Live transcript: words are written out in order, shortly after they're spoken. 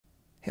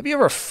Have you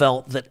ever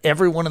felt that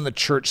everyone in the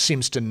church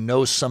seems to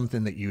know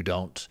something that you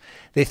don't?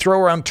 They throw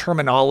around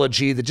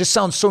terminology that just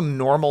sounds so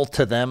normal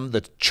to them,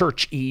 the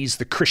church-ese,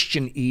 the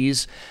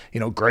Christian-ese,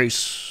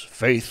 grace,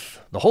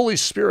 faith, the Holy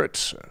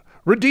Spirit,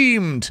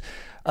 redeemed,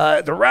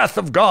 the wrath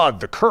of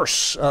God, the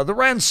curse, the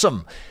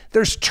ransom.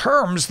 There's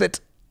terms that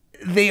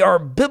they are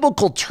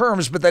biblical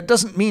terms, but that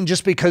doesn't mean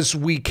just because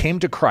we came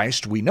to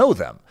Christ, we know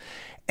them.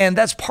 And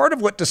that's part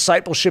of what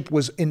discipleship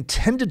was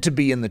intended to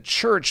be in the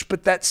church,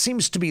 but that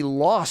seems to be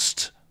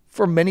lost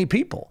for many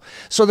people.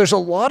 So there's a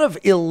lot of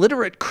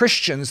illiterate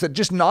Christians that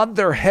just nod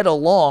their head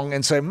along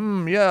and say,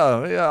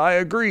 yeah, I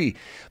agree,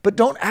 but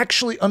don't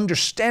actually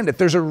understand it.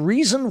 There's a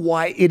reason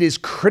why it is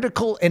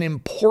critical and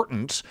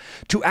important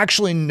to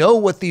actually know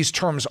what these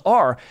terms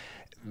are,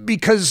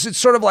 because it's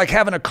sort of like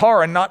having a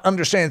car and not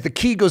understanding that the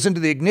key goes into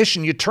the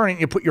ignition, you turn it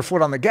and you put your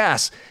foot on the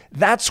gas.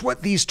 That's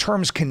what these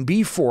terms can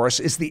be for us,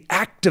 is the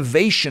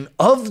activation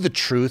of the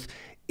truth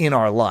in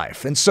our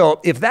life. And so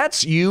if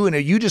that's you and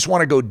you just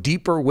want to go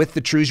deeper with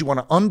the truths, you want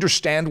to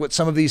understand what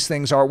some of these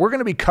things are, we're going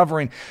to be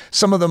covering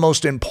some of the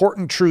most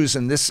important truths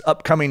in this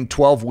upcoming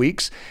 12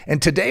 weeks.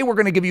 And today we're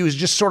going to give you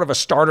just sort of a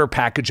starter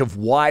package of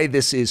why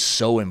this is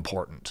so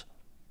important.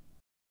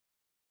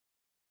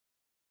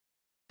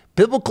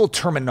 Biblical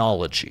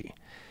terminology.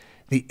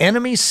 The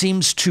enemy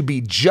seems to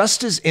be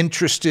just as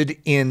interested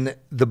in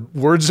the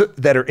words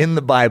that are in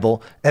the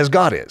Bible as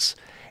God is.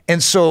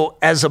 And so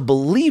as a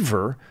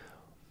believer,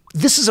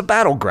 this is a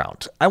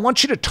battleground. I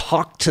want you to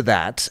talk to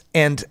that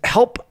and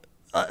help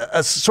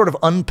us sort of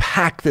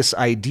unpack this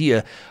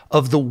idea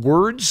of the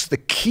words, the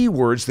key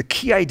words, the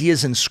key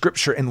ideas in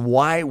Scripture, and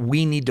why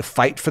we need to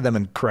fight for them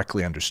and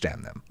correctly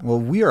understand them. Well,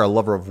 we are a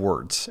lover of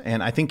words.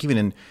 And I think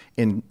even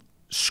in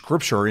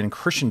Scripture, in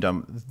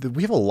Christendom,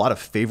 we have a lot of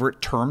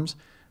favorite terms.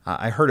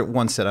 I heard it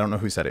once said, I don't know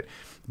who said it,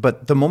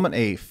 but the moment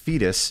a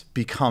fetus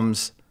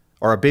becomes,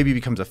 or a baby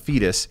becomes a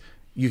fetus,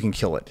 you can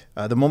kill it.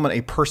 The moment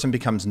a person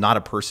becomes not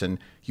a person,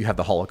 you have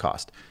the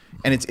Holocaust.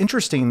 And it's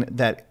interesting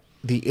that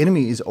the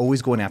enemy is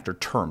always going after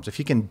terms. If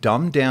he can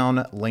dumb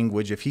down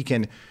language, if he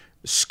can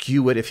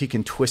skew it, if he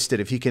can twist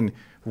it, if he can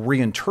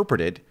reinterpret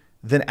it,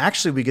 then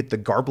actually we get the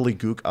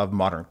garbly-gook of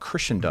modern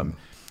Christendom.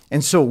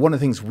 And so one of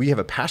the things we have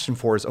a passion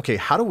for is, okay,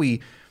 how do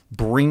we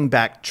bring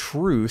back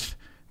truth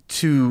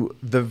to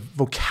the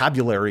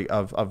vocabulary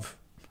of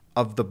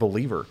the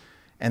believer?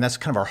 And that's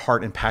kind of our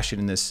heart and passion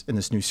in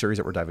this new series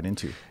that we're diving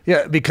into.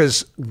 Yeah,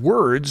 because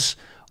words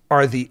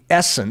are the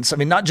essence,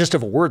 not just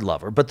of a word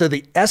lover, but they're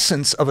the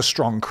essence of a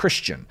strong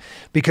Christian.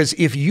 Because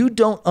if you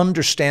don't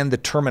understand the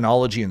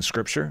terminology in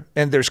Scripture,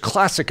 and there's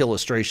classic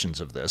illustrations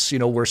of this,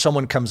 where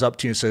someone comes up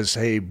to you and says,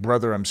 hey,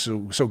 brother, I'm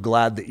so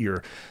glad that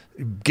you're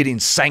getting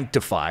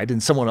sanctified,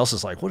 and someone else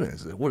is like, what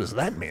does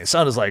that mean? It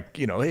sounds like,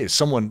 hey,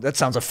 that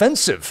sounds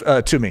offensive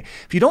to me.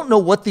 If you don't know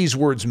what these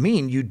words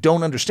mean, you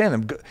don't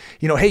understand them.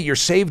 Hey, you're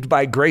saved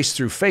by grace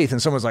through faith,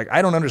 and someone's like,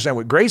 I don't understand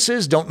what grace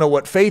is, don't know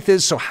what faith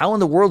is, so how in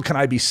the world can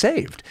I be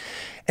saved?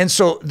 And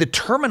so the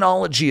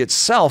terminology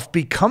itself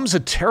becomes a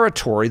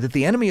territory that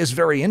the enemy is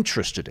very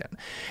interested in.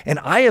 And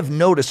I have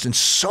noticed in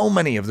so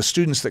many of the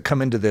students that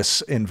come into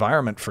this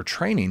environment for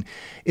training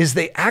is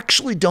they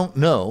actually don't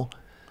know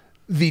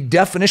the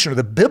definition or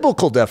the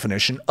biblical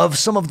definition of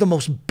some of the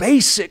most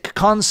basic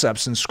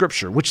concepts in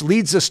Scripture, which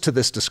leads us to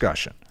this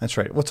discussion. That's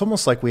right. Well, it's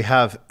almost like we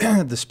have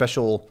the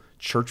special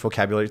church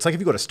vocabulary. It's like if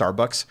you go to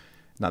Starbucks,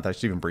 not that I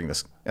should even bring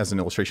this as an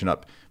illustration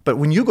up, but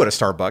when you go to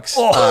Starbucks,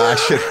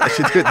 I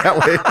should do it that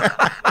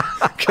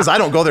way because I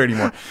don't go there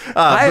anymore.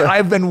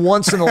 I've been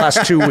once in the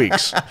last 2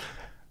 weeks.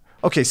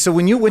 Okay, so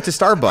when you went to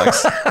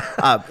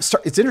Starbucks,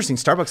 it's interesting.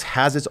 Starbucks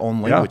has its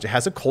own language. It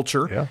has a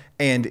culture,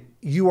 and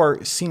you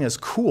are seen as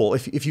cool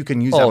if you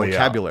can use that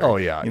vocabulary. Oh,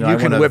 yeah. You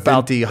can whip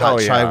out the hot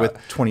chai with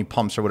 20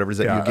 pumps or whatever it is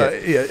that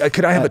you get.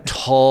 Could I have a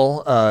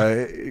tall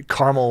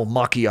caramel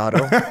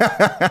macchiato?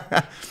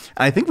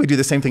 And I think we do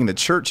the same thing in the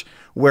church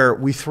where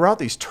we throw out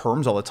these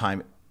terms all the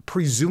time,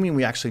 presuming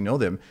we actually know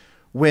them,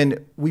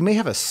 when we may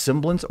have a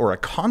semblance or a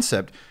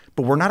concept,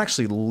 but we're not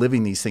actually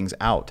living these things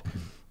out.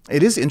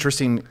 It is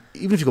interesting,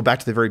 even if you go back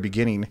to the very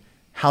beginning,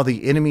 how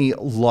the enemy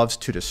loves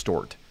to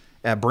distort.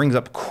 Brings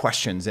up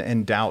questions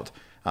and doubt.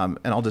 And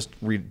I'll just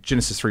read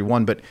Genesis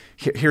 3:1, but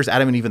here's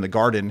Adam and Eve in the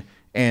garden,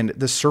 and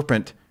the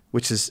serpent,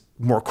 which is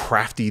more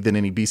crafty than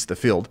any beast of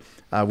the field,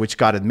 which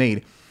God had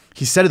made,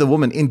 he said to the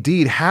woman,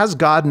 indeed, has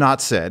God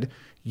not said,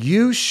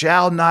 you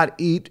shall not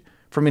eat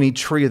from any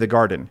tree of the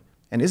garden?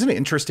 And isn't it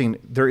interesting,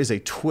 there is a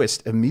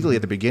twist immediately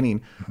at the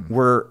beginning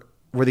where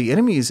the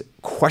enemy is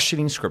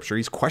questioning Scripture,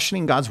 he's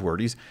questioning God's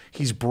word,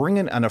 he's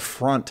bringing an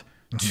affront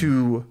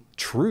to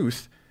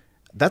truth.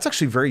 That's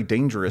actually very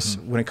dangerous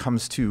when it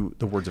comes to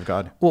the words of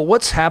God. Well,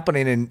 what's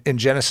happening in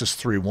Genesis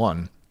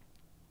 3:1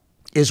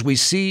 is we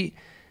see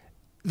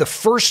the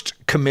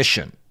first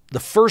commission,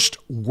 the first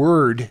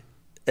word,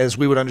 as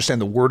we would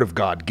understand the word of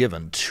God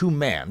given to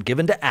man,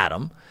 given to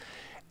Adam,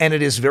 and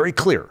it is very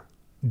clear,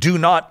 do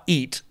not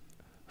eat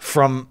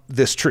from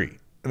this tree.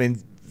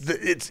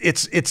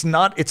 It's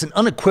an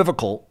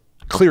unequivocal,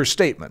 clear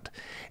statement.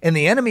 And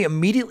the enemy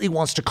immediately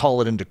wants to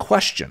call it into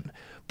question.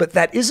 But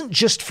that isn't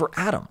just for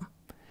Adam.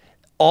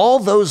 All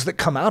those that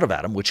come out of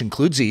Adam, which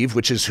includes Eve,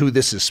 which is who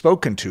this is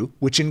spoken to,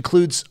 which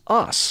includes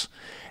us.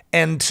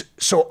 And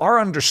so our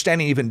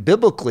understanding, even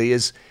biblically,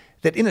 is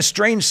that in a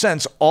strange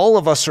sense, all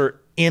of us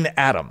are in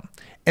Adam.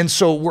 And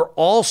so we're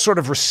all sort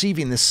of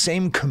receiving the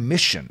same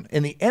commission,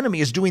 and the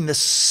enemy is doing the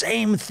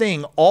same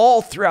thing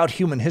all throughout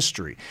human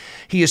history.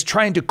 He is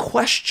trying to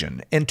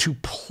question and to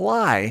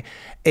ply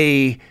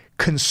a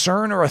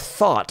concern or a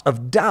thought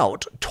of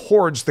doubt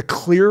towards the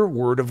clear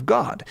word of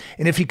God.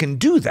 And if he can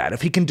do that,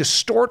 if he can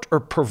distort or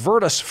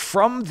pervert us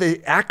from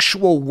the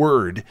actual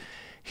word,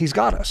 he's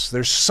got us.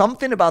 There's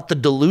something about the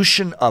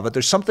dilution of it.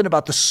 There's something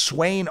about the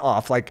swaying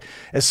off. Like,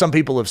 as some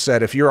people have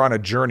said, if you're on a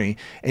journey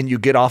and you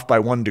get off by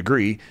 1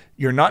 degree,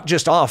 you're not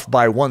just off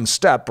by 1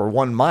 step or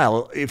 1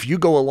 mile. If you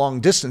go a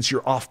long distance,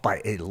 you're off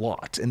by a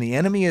lot. And the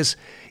enemy is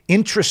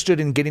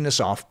interested in getting us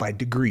off by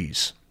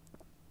degrees,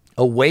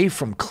 away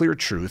from clear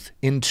truth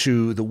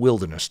into the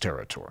wilderness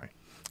territory.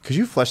 Could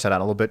you flesh that out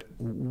a little bit?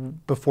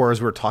 Before, as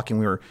we were talking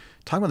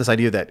about this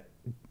idea that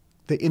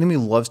the enemy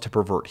loves to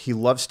pervert. He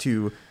loves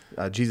to,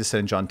 Jesus said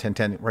in John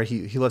 10:10, right?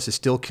 He loves to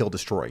steal, kill,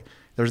 destroy.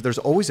 There's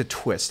always a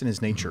twist in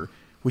his nature.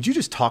 Would you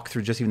just talk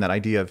through just even that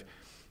idea of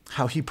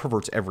how he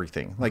perverts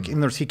everything? Like,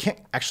 he can't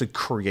actually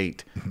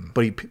create,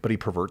 but he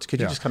perverts.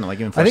 Could you just kind of like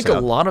even flesh I think that a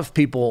out? lot of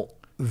people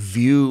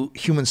view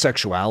human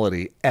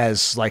sexuality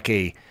as like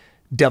a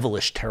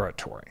devilish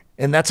territory.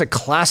 And that's a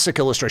classic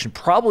illustration,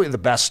 probably the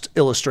best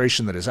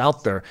illustration that is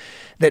out there,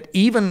 that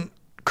even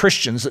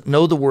Christians that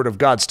know the Word of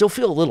God still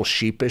feel a little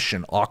sheepish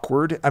and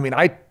awkward. I mean,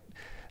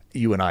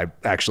 you and I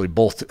actually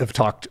both have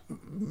talked,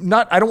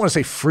 I don't want to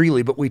say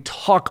freely, but we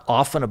talk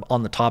often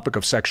on the topic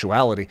of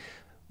sexuality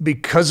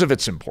because of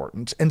its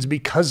importance and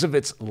because of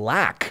its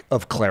lack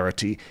of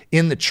clarity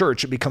in the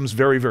church. It becomes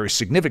very, very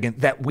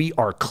significant that we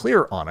are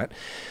clear on it.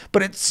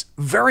 But it's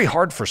very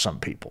hard for some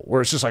people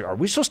where it's just like, are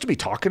we supposed to be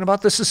talking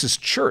about this? This is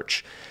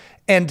church.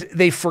 And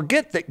they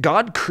forget that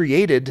God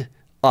created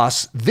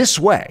us this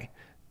way.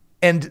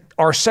 And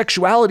our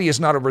sexuality is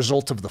not a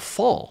result of the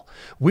fall.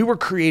 We were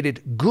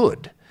created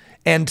good.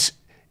 And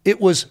it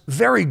was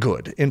very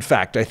good, in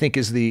fact, I think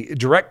is the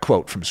direct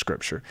quote from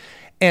Scripture.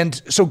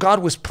 And so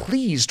God was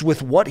pleased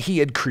with what he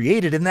had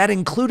created, and that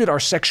included our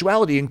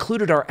sexuality,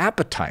 included our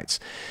appetites.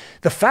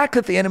 The fact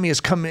that the enemy has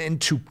come in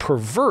to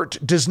pervert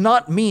does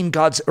not mean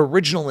God's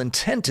original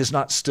intent is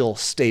not still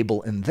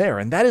stable in there.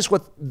 And that is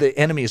what the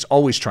enemy is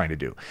always trying to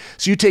do.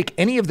 So you take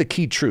any of the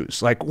key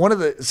truths, like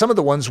some of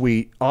the ones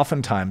we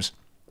oftentimes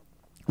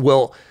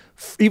will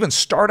even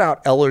start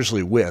out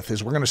Ellerslie with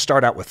is we're going to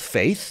start out with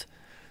faith,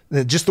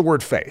 just the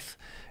word faith.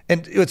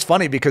 And it's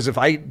funny because if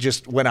I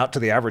just went out to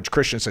the average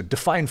Christian and said,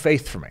 define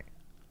faith for me.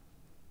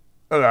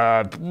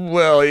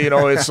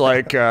 It's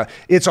like,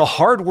 it's a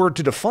hard word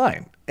to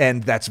define.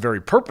 And that's very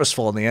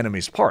purposeful on the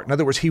enemy's part. In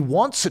other words, he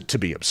wants it to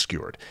be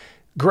obscured.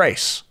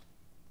 Grace.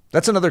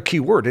 That's another key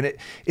word. And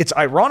it's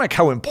ironic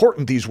how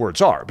important these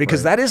words are,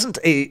 because that isn't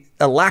a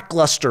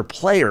lackluster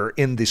player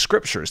in the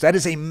Scriptures. That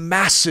is a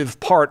massive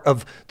part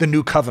of the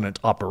new covenant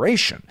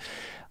operation.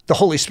 The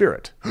Holy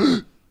Spirit.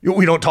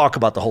 We don't talk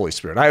about the Holy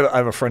Spirit. I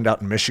have a friend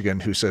out in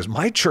Michigan who says,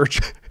 my church,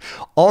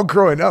 all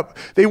growing up,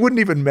 they wouldn't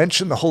even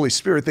mention the Holy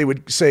Spirit. They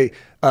would say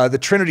the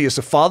Trinity is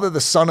the Father,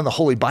 the Son, and the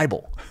Holy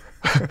Bible.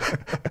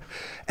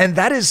 And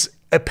that is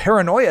a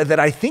paranoia that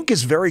I think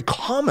is very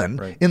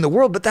common in the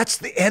world, but that's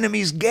the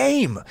enemy's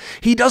game.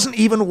 He doesn't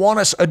even want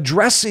us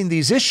addressing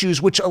these issues,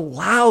 which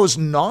allows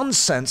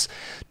nonsense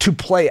to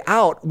play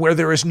out where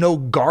there is no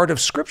guard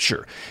of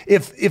Scripture.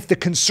 If the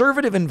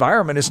conservative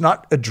environment is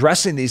not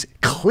addressing these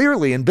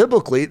clearly and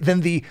biblically,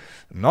 then the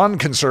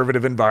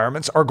non-conservative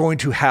environments are going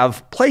to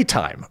have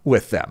playtime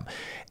with them.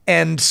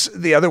 And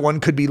the other one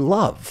could be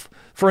love.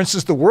 For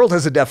instance, the world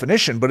has a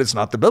definition, but it's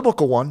not the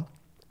biblical one.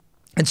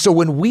 And so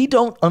when we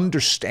don't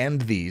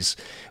understand these,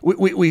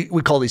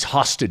 we call these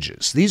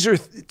hostages. These are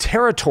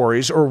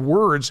territories or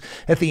words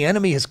that the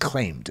enemy has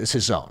claimed as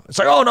his own. It's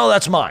like, oh, no,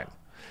 that's mine.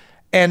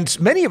 And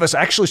many of us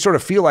actually sort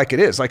of feel like it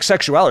is, like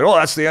sexuality. Oh,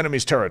 that's the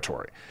enemy's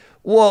territory.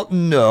 Well,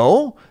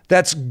 no,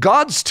 that's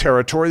God's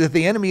territory that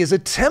the enemy is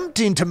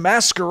attempting to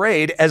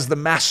masquerade as the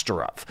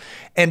master of.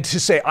 And to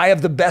say, I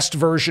have the best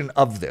version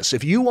of this.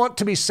 If you want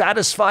to be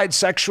satisfied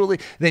sexually,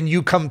 then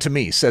you come to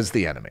me, says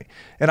the enemy.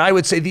 And I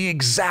would say the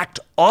exact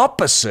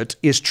opposite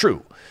is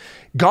true.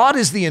 God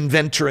is the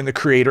inventor and the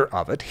creator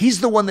of it.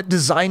 He's the one that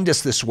designed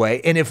us this way.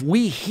 And if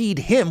we heed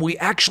him, we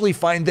actually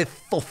find the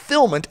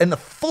fulfillment and the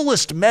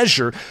fullest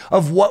measure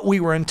of what we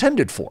were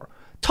intended for.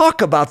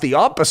 Talk about the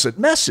opposite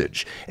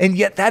message. And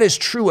yet that is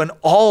true in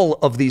all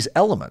of these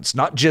elements,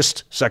 not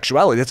just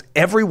sexuality. That's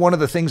every one of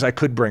the things I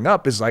could bring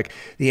up is like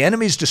the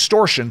enemy's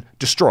distortion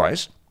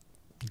destroys,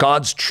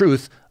 God's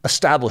truth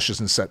establishes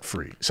and sets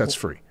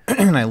free.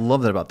 And I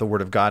love that about the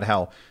Word of God,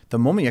 how the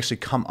moment you actually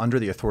come under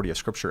the authority of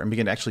Scripture and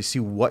begin to actually see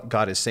what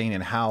God is saying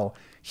and how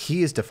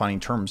he is defining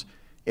terms,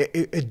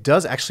 it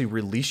does actually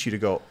release you to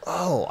go,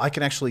 oh, I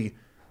can actually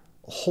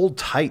hold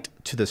tight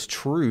to this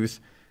truth.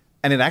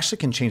 And it actually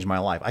can change my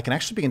life. I can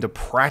actually begin to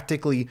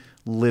practically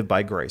live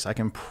by grace. I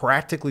can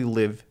practically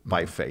live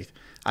by faith.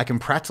 I can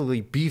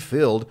practically be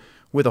filled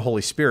with the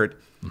Holy Spirit.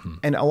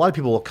 And a lot of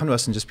people will come to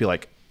us and just be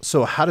like,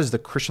 so how does the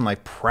Christian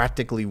life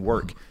practically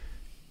work?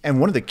 And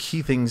one of the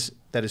key things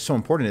that is so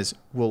important is,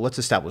 well, let's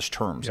establish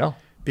terms. Yeah.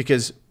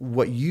 Because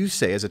what you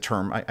say as a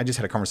term, I just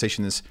had a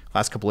conversation this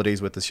last couple of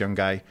days with this young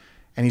guy,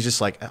 and he's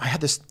just like, I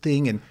had this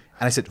thing, and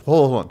I said,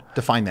 hold on,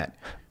 define that.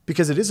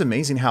 Because it is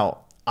amazing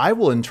how I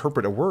will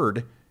interpret a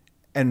word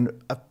and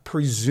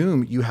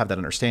presume you have that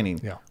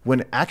understanding,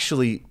 when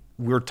actually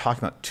we're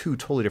talking about two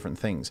totally different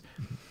things.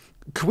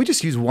 Could we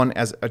just use one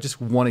as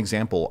just one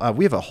example?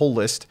 We have a whole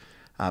list.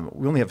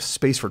 We only have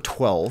space for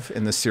 12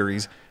 in this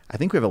series. I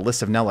think we have a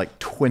list of now like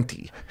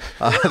 20.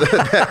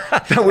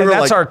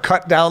 That's our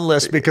cut down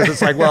list, because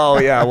it's like,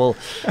 well, yeah, well.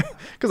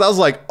 Because I was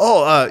like,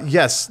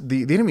 yes,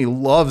 the enemy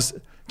loves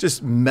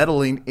just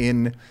meddling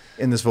in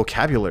this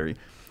vocabulary.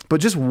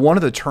 But just one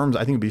of the terms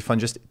I think would be fun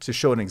just to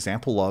show an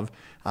example of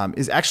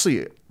is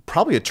actually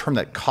probably a term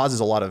that causes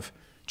a lot of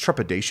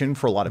trepidation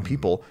for a lot of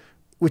people,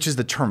 which is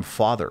the term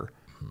father.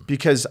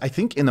 Because I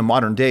think in the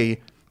modern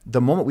day,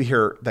 the moment we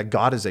hear that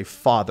God is a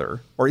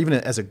father, or even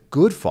as a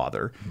good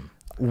father,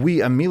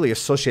 we immediately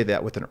associate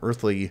that with an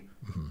earthly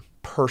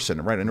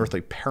person, right? An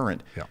earthly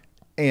parent. Yeah.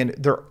 And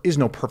there is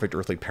no perfect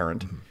earthly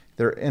parent.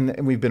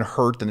 And we've been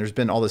hurt, and there's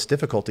been all this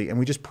difficulty, and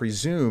we just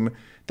presume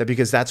that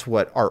because that's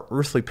what our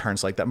earthly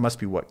parents like, that must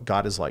be what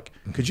God is like.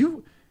 Could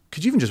you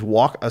even just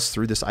walk us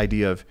through this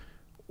idea of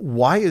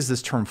why is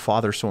this term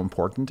father so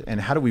important,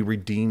 and how do we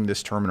redeem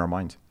this term in our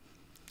minds?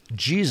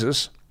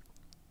 Jesus,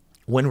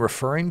 when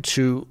referring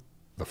to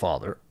the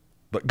Father,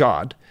 but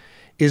God,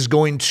 is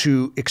going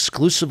to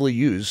exclusively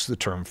use the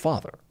term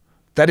Father.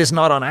 That is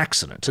not on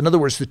accident. In other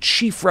words, the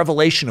chief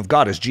revelation of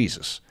God is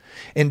Jesus.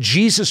 And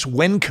Jesus,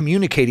 when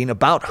communicating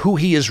about who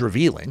he is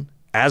revealing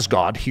as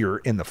God here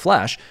in the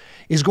flesh,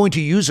 is going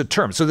to use a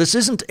term. So this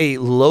isn't a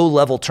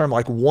low-level term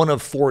like one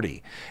of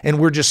 40. And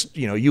we're just,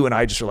 you and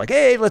I just are like,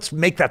 hey, let's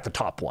make that the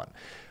top one.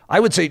 I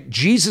would say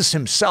Jesus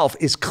himself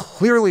is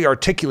clearly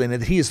articulating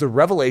that he is the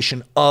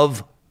revelation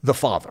of the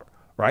Father.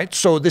 Right?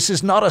 So this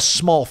is not a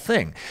small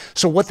thing.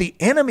 So what the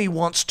enemy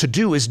wants to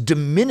do is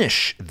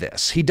diminish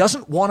this. He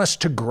doesn't want us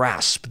to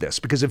grasp this,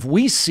 because if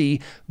we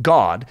see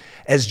God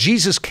as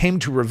Jesus came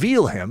to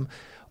reveal him,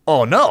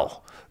 oh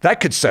no, that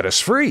could set us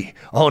free.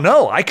 Oh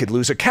no, I could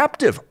lose a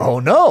captive. Oh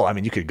no. I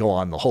mean, you could go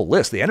on the whole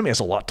list. The enemy has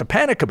a lot to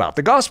panic about.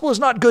 The gospel is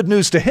not good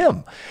news to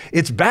him.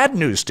 It's bad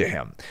news to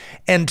him.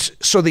 And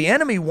so the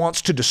enemy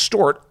wants to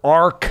distort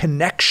our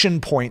connection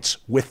points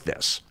with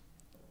this.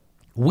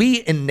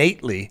 We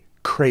innately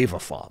crave a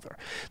father.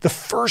 The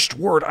first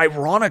word,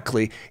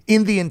 ironically,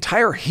 in the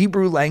entire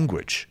Hebrew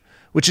language,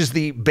 which is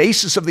the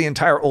basis of the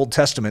entire Old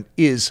Testament,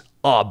 is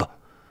Ab,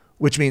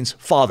 which means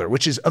father,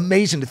 which is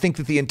amazing to think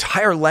that the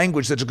entire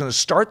language that is going to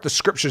start the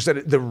scriptures,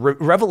 that the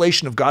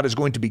revelation of God is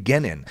going to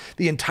begin in,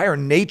 the entire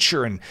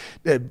nature and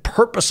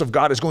purpose of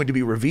God is going to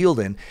be revealed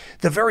in,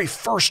 the very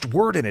first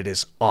word in it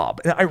is Ab.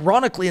 And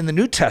ironically, in the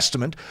New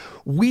Testament,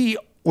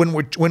 when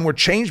we're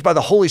changed by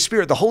the Holy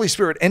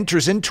Spirit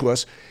enters into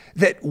us,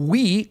 that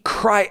we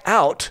cry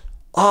out,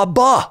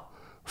 Abba,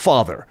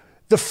 Father.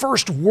 The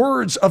first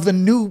words of the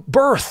new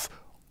birth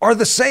are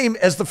the same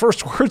as the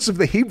first words of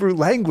the Hebrew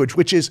language,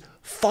 which is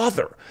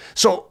Father.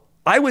 So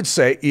I would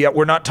say, yeah,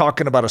 we're not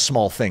talking about a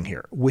small thing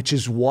here, which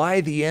is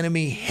why the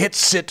enemy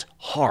hits it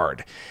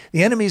hard.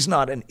 The enemy's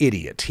not an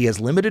idiot. He has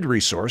limited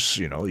resource,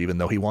 even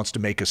though he wants to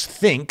make us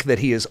think that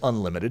he is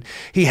unlimited.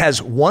 He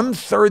has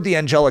 1/3 the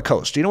angelic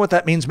host. Do you know what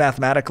that means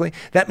mathematically?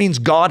 That means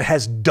God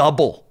has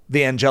double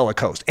the angelic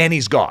host, and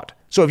he's God.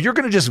 So if you're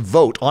going to just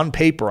vote on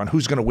paper on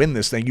who's going to win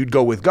this thing, you'd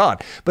go with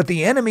God. But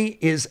the enemy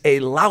is a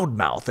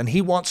loudmouth, and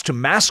he wants to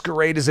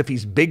masquerade as if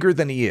he's bigger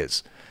than he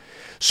is.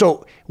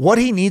 So what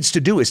he needs to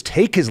do is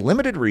take his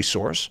limited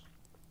resource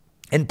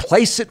and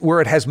place it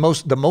where it has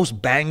the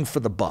most bang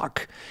for the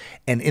buck.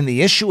 And in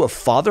the issue of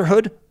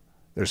fatherhood,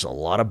 there's a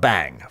lot of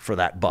bang for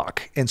that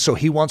buck. And so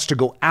he wants to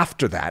go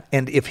after that.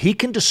 And if he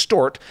can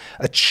distort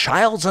a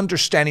child's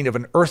understanding of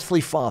an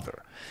earthly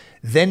father,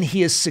 then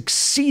he has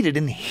succeeded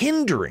in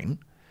hindering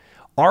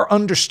our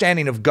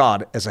understanding of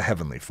God as a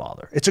heavenly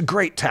father. It's a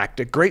great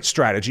tactic, great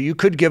strategy. You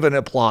could give an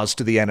applause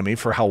to the enemy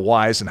for how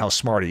wise and how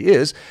smart he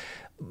is,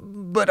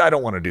 but I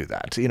don't want to do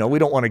that. We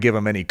don't want to give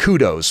him any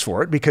kudos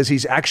for it, because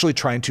he's actually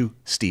trying to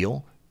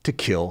steal, to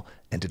kill,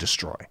 and to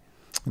destroy.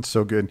 It's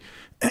so good.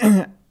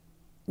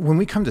 When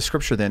we come to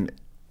scripture, then,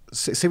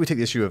 say we take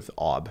the issue of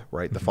Ab,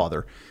 right, the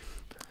father,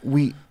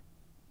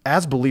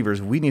 as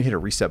believers, we need to hit a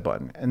reset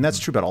button. And that's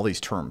true about all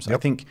these terms. Yep.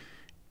 I think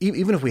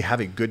even if we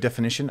have a good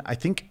definition, I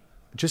think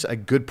just a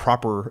good,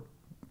 proper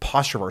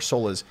posture of our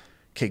soul is,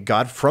 okay,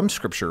 God, from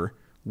scripture,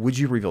 would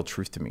you reveal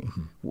truth to me?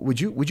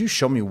 Would you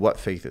show me what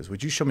faith is?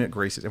 Would you show me what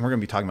grace is? And we're going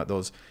to be talking about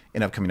those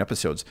in upcoming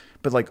episodes.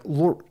 But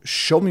Lord,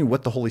 show me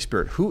what the Holy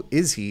Spirit, who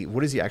is he?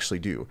 What does he actually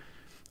do?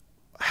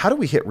 How do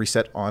we hit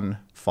reset on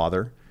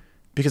Father?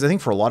 Because I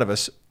think for a lot of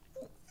us,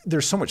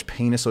 there's so much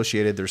pain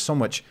associated. There's so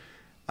much,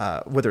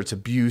 whether it's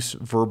abuse,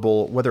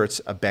 verbal, whether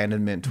it's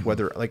abandonment,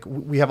 whether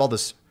we have all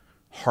this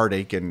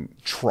heartache and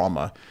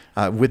trauma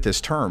with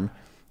this term.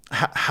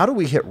 how do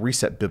we hit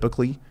reset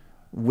biblically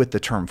with the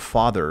term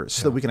father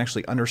so that we can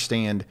actually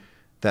understand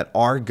that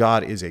our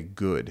God is a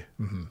good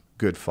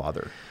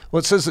father? Well,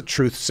 it says that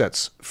truth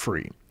sets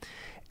free.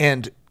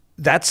 And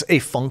that's a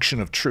function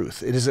of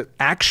truth. It is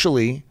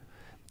actually,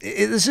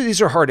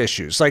 these are hard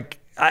issues. Like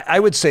I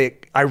would say,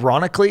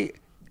 ironically,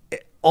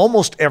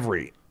 almost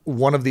every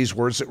one of these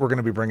words that we're going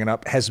to be bringing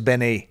up has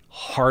been a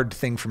hard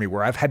thing for me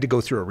where I've had to go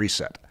through a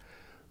reset.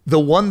 The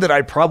one that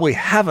I probably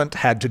haven't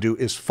had to do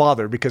is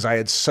father, because I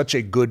had such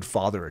a good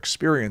father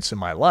experience in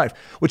my life,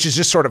 which is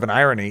just sort of an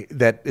irony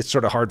that it's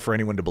sort of hard for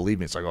anyone to believe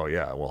me. It's like, oh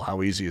yeah, well,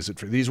 how easy is it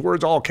for these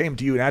words all came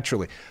to you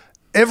naturally?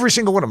 Every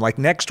single one of them. Like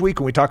next week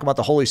when we talk about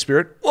the Holy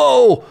Spirit,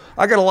 whoa,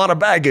 I got a lot of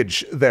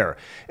baggage there.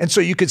 And so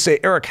you could say,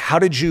 Eric, how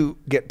did you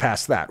get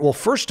past that? Well,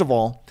 first of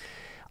all,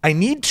 I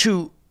need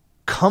to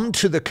come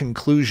to the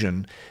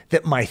conclusion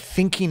that my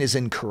thinking is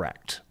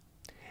incorrect.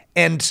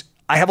 And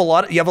you have a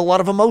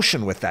lot of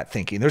emotion with that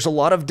thinking. There's a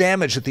lot of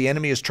damage that the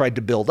enemy has tried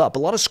to build up, a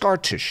lot of scar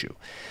tissue.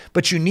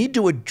 But you need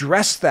to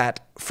address that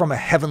from a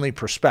heavenly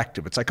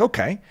perspective. It's like,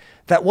 okay,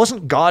 that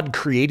wasn't God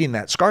creating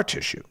that scar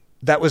tissue.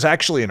 That was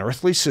actually an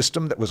earthly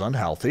system that was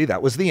unhealthy.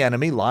 That was the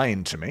enemy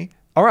lying to me.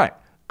 All right,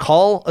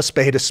 call a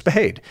spade a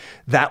spade.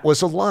 That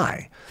was a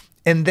lie.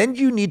 And then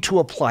you need to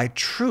apply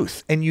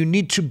truth, and you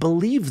need to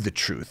believe the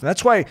truth. And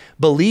that's why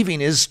believing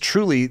is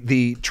truly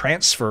the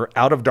transfer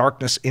out of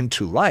darkness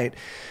into light,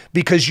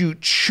 because you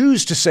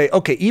choose to say,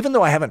 okay, even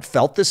though I haven't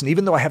felt this and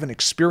even though I haven't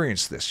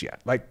experienced this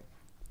yet, like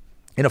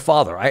in a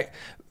father, I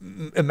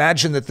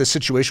imagine that the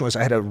situation was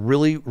I had a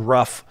really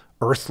rough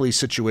earthly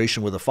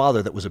situation with a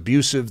father that was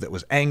abusive, that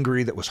was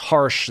angry, that was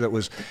harsh, that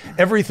was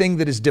everything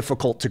that is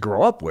difficult to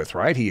grow up with,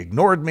 right? He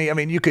ignored me. I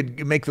mean, you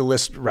could make the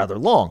list rather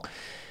long.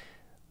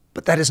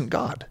 But that isn't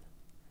God.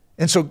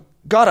 And so,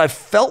 God, I've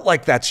felt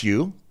like that's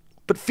you,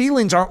 but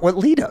feelings aren't what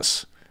lead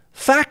us.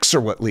 Facts are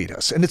what lead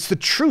us, and it's the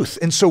truth.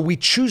 And so we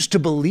choose to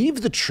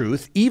believe the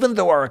truth, even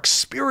though our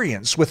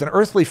experience with an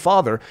earthly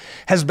father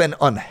has been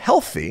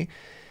unhealthy.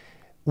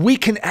 We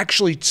can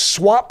actually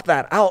swap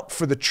that out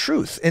for the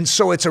truth. And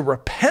so it's a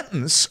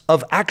repentance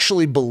of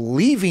actually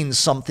believing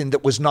something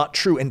that was not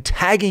true and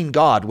tagging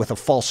God with a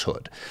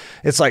falsehood.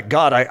 It's like,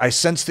 God, I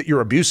sense that you're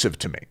abusive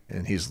to me.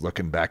 And he's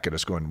looking back at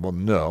us going, well,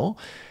 no.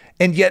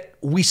 And yet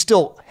we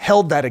still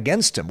held that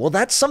against him. Well,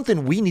 that's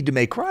something we need to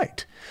make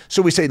right.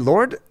 So we say,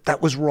 Lord,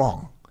 that was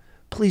wrong.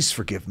 Please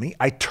forgive me.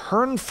 I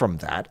turn from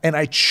that and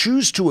I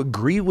choose to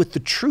agree with the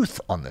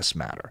truth on this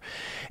matter.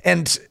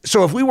 And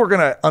so if we were going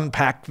to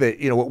unpack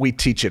what we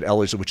teach at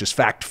Ellerslie, which is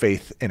fact,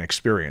 faith, and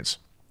experience,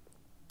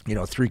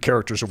 3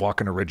 characters are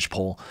walking a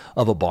ridgepole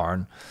of a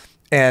barn.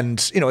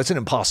 And, it's an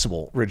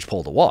impossible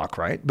ridgepole to walk,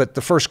 right? But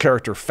the first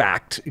character,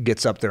 fact,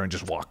 gets up there and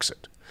just walks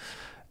it.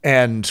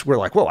 And we're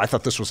like, whoa, I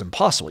thought this was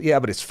impossible. Yeah,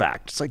 but it's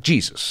fact. It's like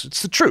Jesus.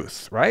 It's the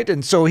truth, right?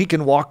 And so he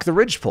can walk the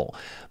ridgepole.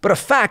 But a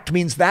fact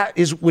means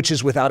which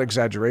is without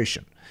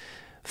exaggeration.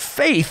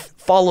 Faith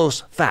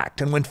follows fact.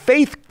 And when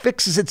faith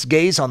fixes its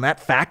gaze on that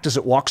fact as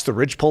it walks the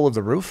ridgepole of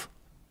the roof,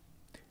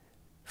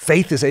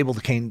 faith is able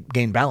to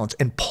gain balance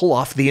and pull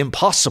off the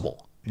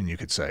impossible. And you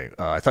could say,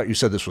 I thought you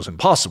said this was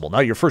impossible. Now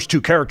your first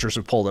 2 characters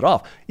have pulled it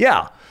off.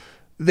 Yeah.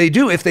 They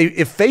do. If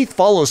faith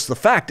follows the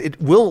fact,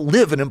 it will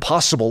live an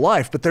impossible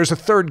life. But there's a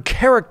third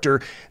character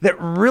that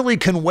really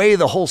can weigh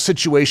the whole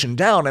situation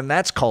down, and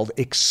that's called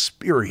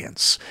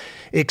experience.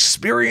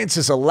 Experience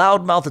is a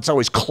loudmouth that's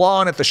always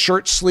clawing at the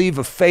shirt sleeve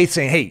of faith,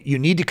 saying, hey, you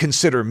need to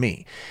consider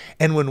me.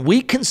 And when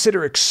we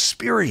consider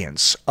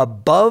experience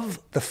above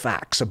the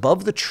facts,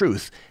 above the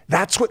truth,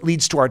 that's what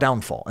leads to our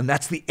downfall, and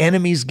that's the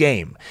enemy's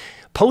game.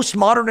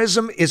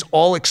 Postmodernism is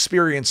all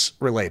experience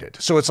related.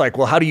 So it's like,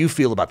 well, how do you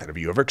feel about that? Have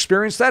you ever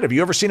experienced that? Have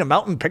you ever seen a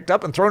mountain picked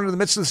up and thrown into the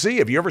midst of the sea?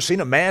 Have you ever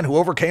seen a man who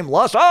overcame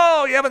lust?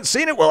 Oh, you haven't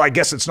seen it? Well, I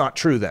guess it's not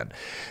true then.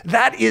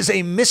 That is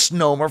a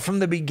misnomer from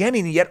the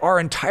beginning, yet our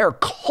entire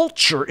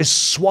culture is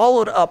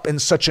swallowed up in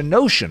such a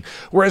notion,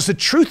 whereas the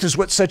truth is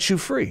what sets you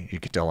free.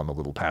 You can tell I'm a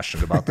little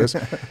passionate about this,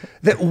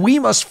 that we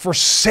must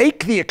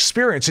forsake the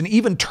experience and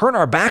even turn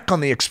our back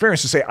on the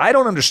experience and say, I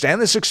don't understand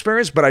this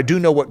experience, but I do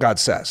know what God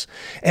says.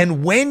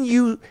 And when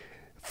you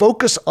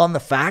focus on the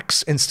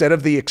facts instead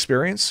of the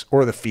experience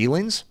or the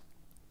feelings,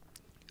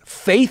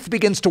 faith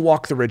begins to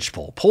walk the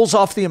ridgepole, pulls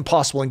off the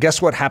impossible, and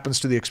guess what happens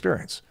to the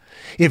experience?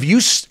 If you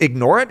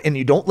ignore it and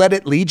you don't let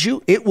it lead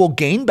you, it will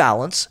gain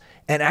balance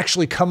and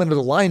actually come into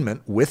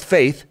alignment with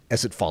faith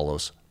as it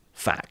follows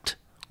fact.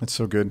 That's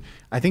so good.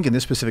 I think in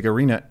this specific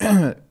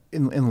arena,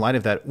 in light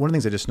of that, one of the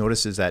things I just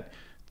noticed is that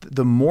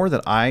the more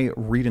that I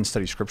read and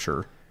study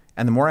Scripture,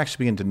 and the more I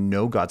actually begin to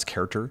know God's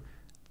character,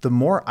 the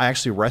more I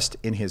actually rest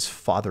in his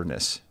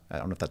fatherness. I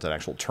don't know if that's an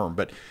actual term,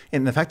 but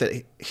in the fact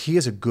that he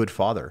is a good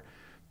father.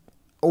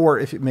 Or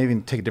if it maybe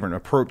take a different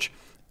approach,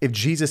 if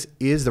Jesus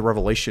is the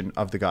revelation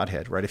of the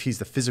Godhead, right? If he's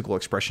the physical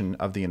expression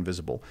of the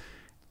invisible,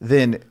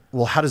 then,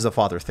 well, how does the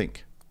Father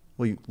think?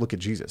 Well, you look at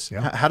Jesus.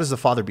 Yeah. How does the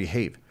Father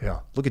behave?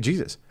 Yeah. Look at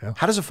Jesus. Yeah.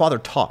 How does the Father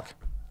talk?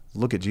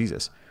 Look at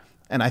Jesus.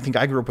 And I think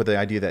I grew up with the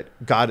idea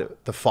that God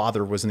the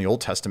Father was in the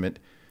Old Testament,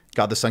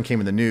 God the Son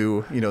came in the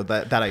New,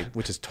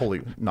 which is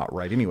totally not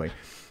right anyway.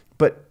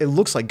 But it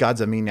looks like God's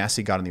a mean,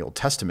 nasty God in the Old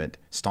Testament,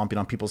 stomping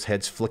on people's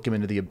heads, flick them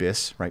into the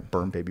abyss, right?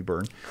 Burn, baby,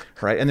 burn,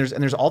 right? And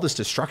there's all this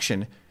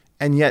destruction.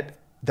 And yet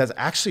that's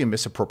actually a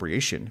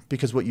misappropriation,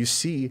 because what you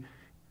see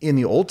in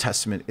the Old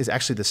Testament is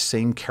actually the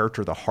same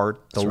character, the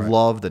heart, the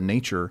love, the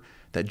nature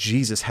that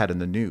Jesus had in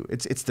the New.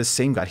 It's the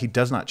same God. He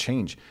does not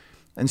change.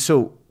 And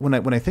so when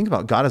I think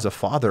about God as a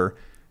father,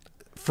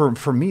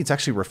 for me, it's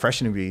actually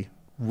refreshing to be,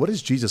 what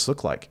does Jesus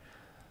look like?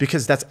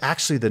 Because that's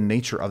actually the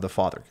nature of the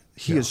Father.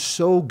 He is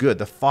so good.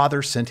 The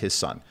Father sent his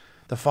Son.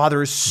 The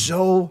Father is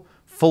so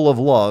full of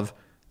love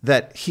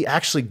that he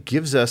actually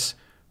gives us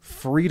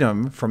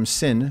freedom from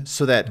sin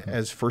so that,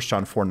 as 1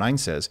 John 4:9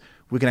 says,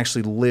 we can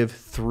actually live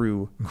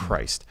through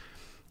Christ.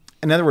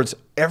 In other words,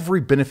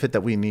 every benefit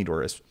that we need,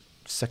 or as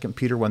 2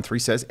 Peter 1:3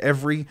 says,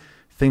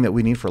 everything that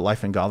we need for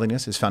life and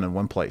godliness is found in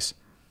one place.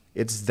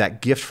 It's that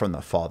gift from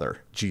the Father,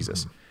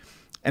 Jesus.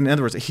 And in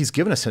other words, he's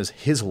given us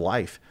his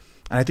life.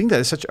 And I think that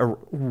is such a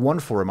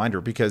wonderful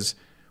reminder, because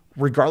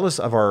regardless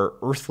of our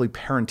earthly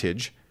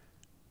parentage,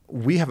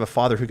 we have a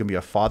Father who can be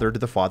a father to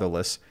the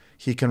fatherless.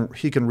 He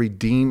can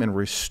redeem and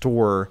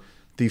restore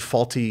the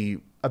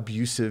faulty,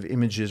 abusive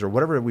images or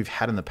whatever we've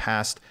had in the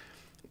past.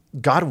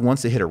 God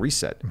wants to hit a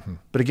reset.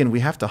 But again,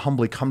 we have to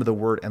humbly come to the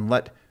Word and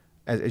let,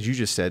 as you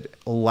just said,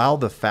 allow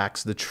the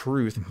facts, the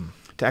truth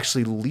to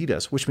actually lead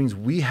us, which means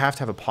we have to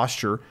have a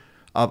posture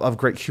of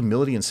great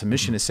humility and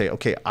submission to say,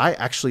 okay, I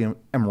actually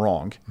am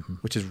wrong,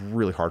 which is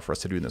really hard for us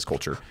to do in this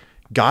culture.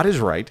 God is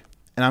right,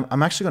 and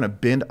I'm actually going to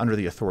bend under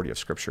the authority of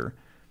Scripture.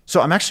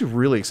 So I'm actually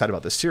really excited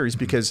about this series,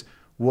 because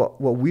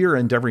what we are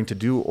endeavoring to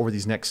do over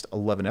these next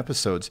 11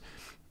 episodes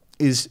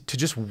is to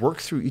just work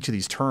through each of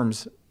these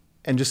terms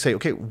and just say,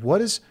 okay, what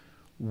is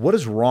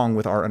wrong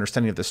with our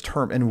understanding of this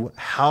term, and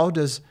how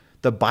does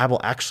the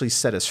Bible actually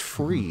set us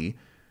free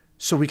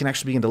so we can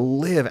actually begin to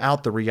live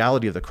out the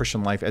reality of the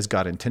Christian life as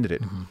God intended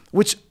it,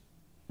 which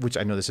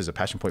I know this is a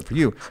passion point for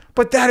you,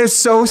 but that is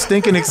so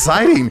stinking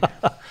exciting,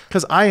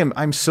 because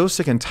I'm so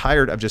sick and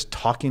tired of just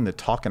talking the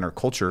talk in our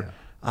culture.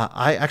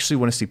 I actually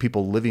want to see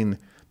people living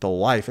the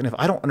life. And if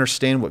I don't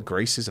understand what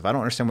grace is, if I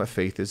don't understand what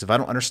faith is, if I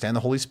don't understand the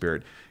Holy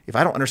Spirit, if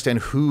I don't understand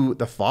who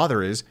the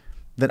Father is,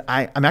 then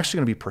I'm actually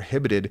going to be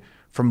prohibited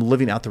from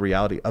living out the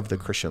reality of the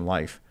Christian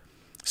life.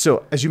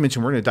 So as you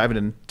mentioned, we're going to dive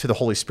into the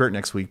Holy Spirit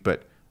next week,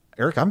 but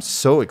Eric, I'm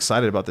so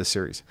excited about this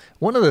series.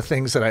 One of the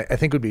things that I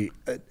think would be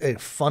a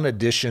fun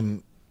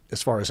addition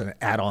as far as an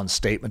add-on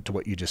statement to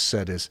what you just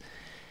said is,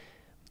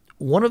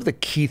 one of the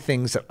key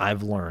things that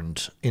I've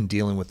learned in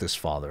dealing with this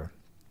Father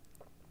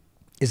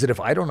is that if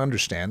I don't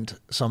understand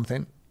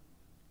something,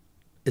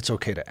 it's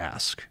okay to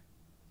ask.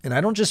 And I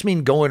don't just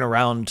mean going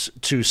around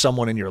to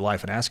someone in your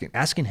life and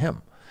asking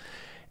him.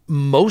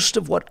 Most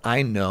of what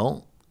I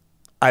know,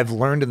 I've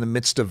learned in the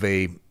midst of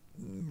a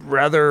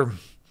rather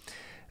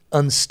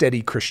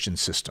unsteady Christian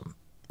system,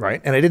 right?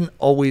 And I didn't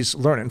always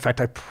learn it. In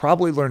fact, I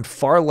probably learned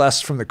far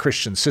less from the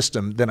Christian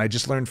system than I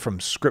just learned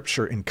from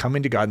Scripture in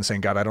coming to God and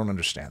saying, God, I don't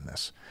understand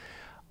this.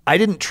 I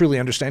didn't truly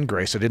understand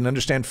grace. I didn't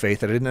understand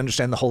faith. I didn't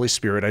understand the Holy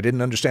Spirit. I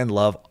didn't understand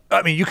love.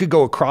 I mean, you could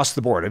go across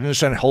the board. I didn't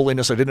understand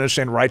holiness. I didn't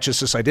understand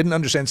righteousness. I didn't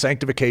understand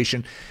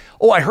sanctification.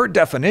 Oh, I heard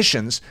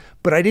definitions,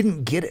 but I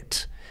didn't get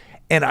it.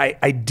 And I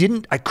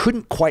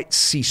couldn't quite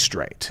see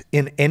straight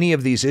in any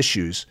of these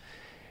issues.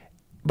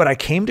 But I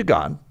came to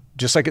God,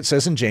 just like it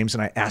says in James,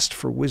 and I asked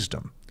for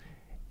wisdom.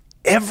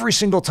 Every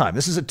single time.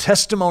 This is a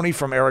testimony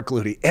from Eric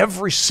Ludy.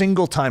 Every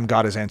single time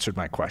God has answered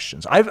my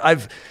questions.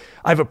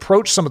 I've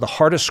approached some of the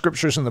hardest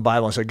scriptures in the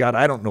Bible and said, God,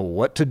 I don't know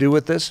what to do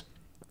with this,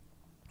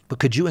 but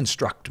could you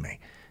instruct me?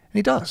 And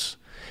he does.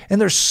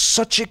 And there's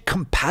such a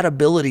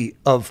compatibility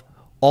of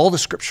all the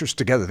scriptures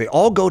together. They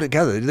all go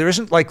together. There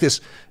isn't like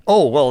this,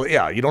 oh, well,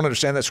 yeah, you don't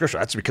understand that scripture.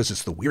 That's because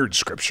it's the weird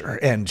scripture.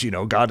 And,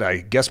 God, I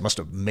guess, must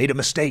have made a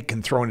mistake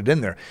in throwing it in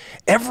there.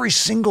 Every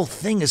single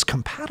thing is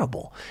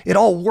compatible. It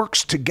all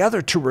works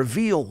together to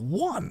reveal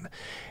one.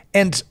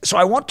 And so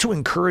I want to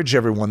encourage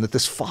everyone that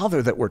this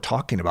Father that we're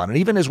talking about, and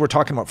even as we're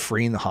talking about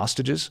freeing the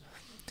hostages,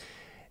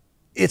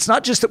 it's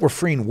not just that we're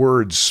freeing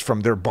words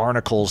from their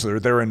barnacles or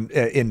their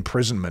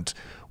imprisonment.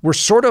 We're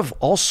sort of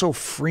also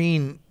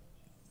freeing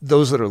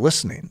those that are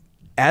listening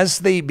as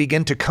they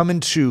begin to come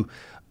into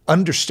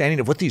understanding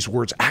of what these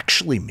words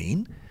actually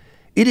mean.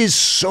 It is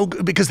so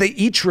good because they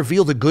each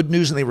reveal the good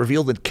news and they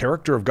reveal the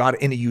character of God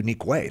in a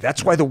unique way.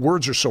 That's why the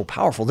words are so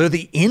powerful. They're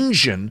the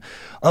engine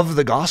of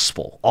the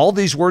gospel. All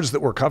these words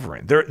that we're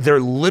covering,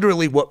 they're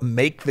literally what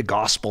make the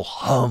gospel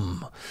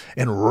hum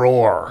and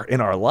roar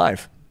in our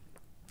life.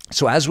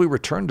 So as we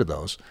return to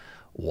those,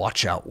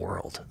 watch out,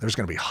 world. There's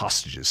going to be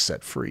hostages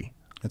set free.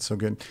 That's so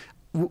good.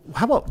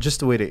 How about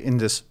just a way to end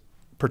this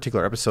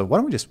particular episode? Why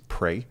don't we just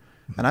pray?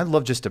 And I'd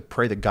love just to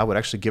pray that God would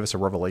actually give us a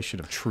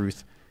revelation of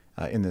truth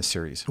in this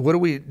series. What are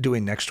we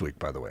doing next week,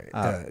 by the way?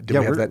 Do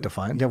we have that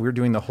defined? Yeah, we're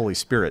doing the Holy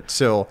Spirit.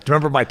 So, do you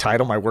remember my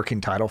title, my working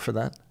title for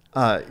that?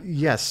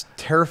 Yes,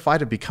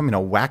 terrified of becoming a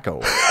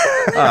wacko.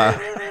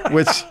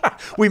 which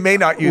we may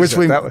not use which it.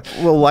 we That,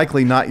 will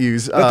likely not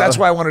use. but that's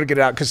why I wanted to get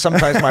it out, because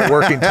sometimes my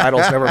working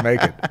titles never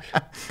make it.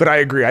 But I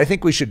agree. I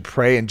think we should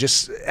pray and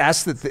just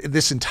ask that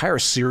this entire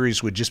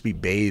series would just be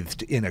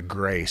bathed in a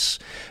grace,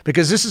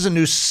 because this is a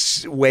new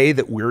way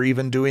that we're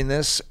even doing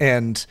this.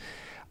 And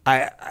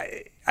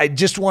I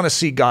just want to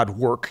see God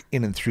work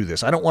in and through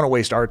this. I don't want to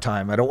waste our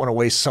time. I don't want to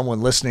waste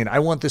someone listening. I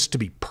want this to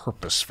be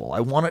purposeful.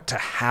 I want it to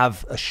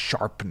have a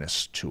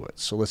sharpness to it.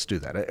 So let's do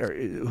that.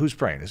 Who's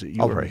praying? Is it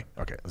you? I'll or pray. me?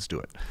 Okay, let's do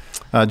it.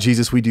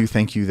 Jesus, we do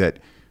thank you that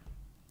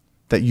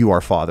you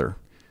are Father,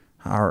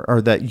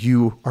 or that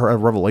you are a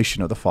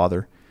revelation of the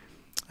Father.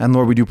 And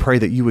Lord, we do pray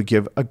that you would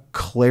give a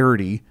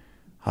clarity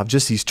of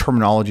just these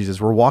terminologies as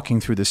we're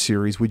walking through this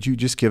series. Would you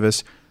just give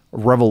us a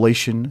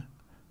revelation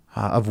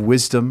of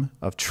wisdom,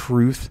 of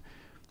truth?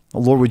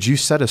 Lord, would you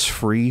set us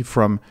free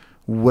from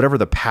whatever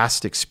the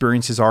past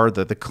experiences are,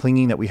 the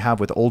clinging that we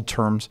have with old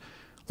terms?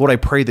 Lord, I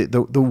pray that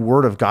the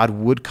word of God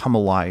would come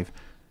alive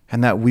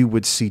and that we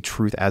would see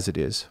truth as it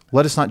is.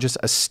 Let us not just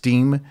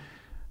esteem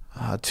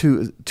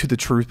to the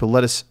truth, but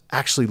let us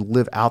actually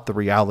live out the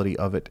reality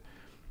of it.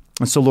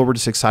 And so, Lord, we're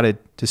just excited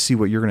to see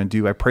what you're going to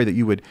do. I pray that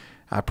you would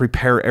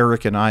prepare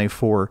Eric and I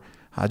for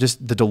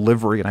just the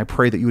delivery, and I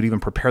pray that you would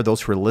even prepare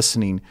those who are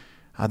listening,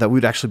 that we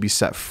would actually be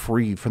set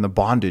free from the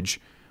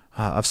bondage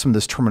of some of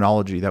this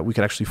terminology, that we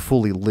could actually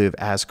fully live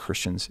as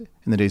Christians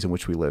in the days in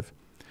which we live.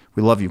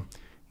 We love you.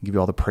 We give you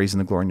all the praise and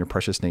the glory in your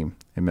precious name.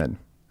 Amen.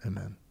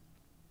 Amen.